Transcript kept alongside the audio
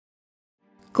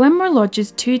Glenmore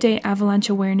Lodge's 2-day Avalanche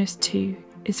Awareness 2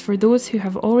 is for those who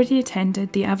have already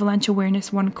attended the Avalanche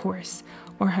Awareness 1 course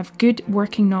or have good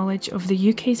working knowledge of the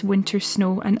UK's winter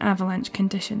snow and avalanche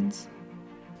conditions.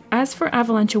 As for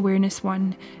Avalanche Awareness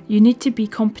 1, you need to be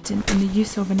competent in the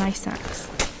use of an ice axe,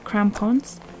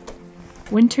 crampons,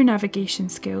 winter navigation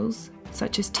skills,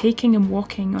 such as taking and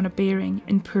walking on a bearing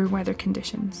in poor weather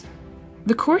conditions.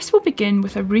 The course will begin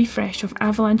with a refresh of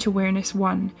Avalanche Awareness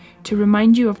 1 to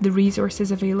remind you of the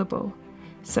resources available,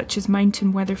 such as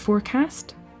Mountain Weather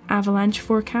Forecast, Avalanche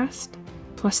Forecast,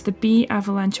 plus the Be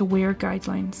Avalanche Aware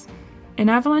guidelines. In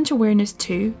Avalanche Awareness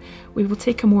 2, we will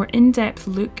take a more in-depth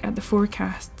look at the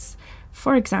forecasts,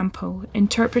 for example,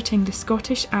 interpreting the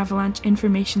Scottish Avalanche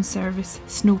Information Service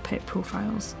snow pit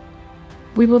profiles.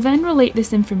 We will then relate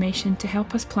this information to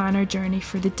help us plan our journey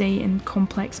for the day in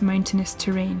complex mountainous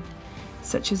terrain,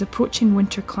 such as approaching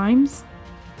winter climbs,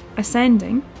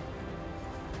 ascending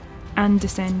and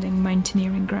descending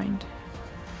mountaineering ground.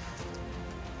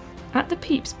 At the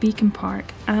Peeps Beacon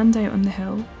Park and out on the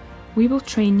hill, we will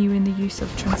train you in the use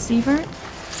of transceiver,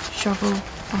 shovel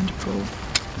and probe.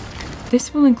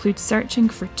 This will include searching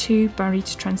for 2 buried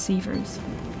transceivers.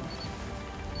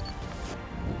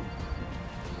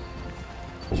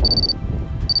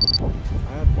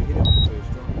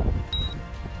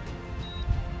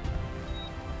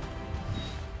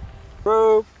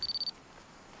 Probe.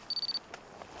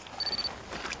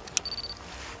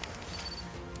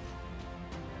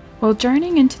 While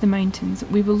journeying into the mountains,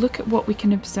 we will look at what we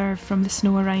can observe from the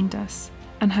snow around us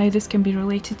and how this can be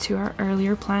related to our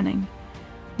earlier planning.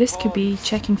 This could be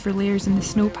checking for layers in the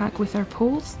snowpack with our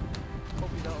poles,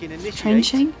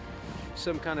 trenching,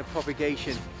 some kind of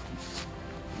propagation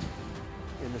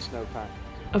in the snowpack,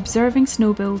 observing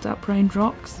snow build-up round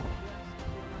rocks,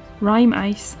 rime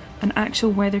ice and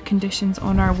actual weather conditions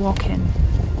on our walk-in.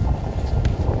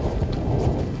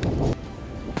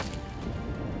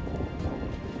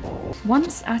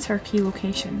 Once at our key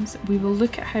locations, we will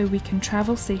look at how we can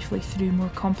travel safely through more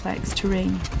complex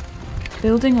terrain,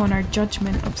 building on our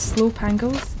judgment of slope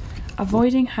angles,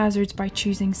 avoiding hazards by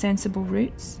choosing sensible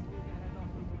routes,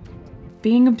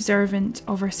 being observant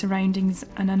of our surroundings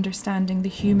and understanding the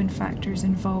human factors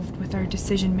involved with our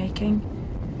decision making,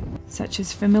 such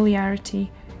as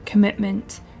familiarity,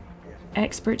 commitment,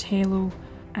 expert halo,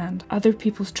 and other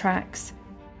people's tracks.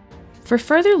 For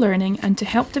further learning and to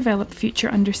help develop future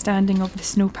understanding of the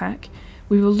snowpack,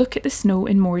 we will look at the snow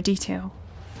in more detail.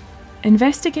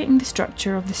 Investigating the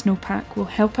structure of the snowpack will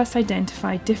help us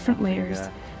identify different layers,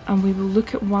 and we will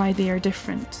look at why they are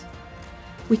different.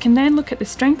 We can then look at the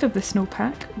strength of the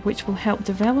snowpack, which will help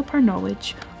develop our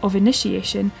knowledge of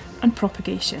initiation and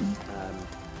propagation.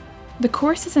 The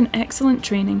course is an excellent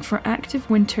training for active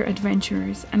winter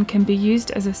adventurers and can be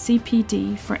used as a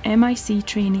CPD for MIC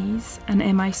trainees and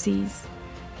MICs.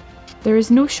 There is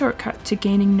no shortcut to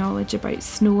gaining knowledge about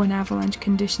snow and avalanche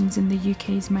conditions in the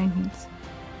UK's mountains.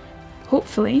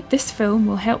 Hopefully, this film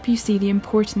will help you see the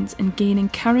importance in gaining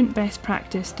current best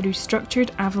practice through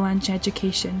structured avalanche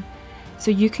education,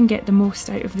 so you can get the most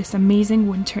out of this amazing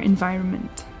winter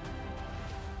environment.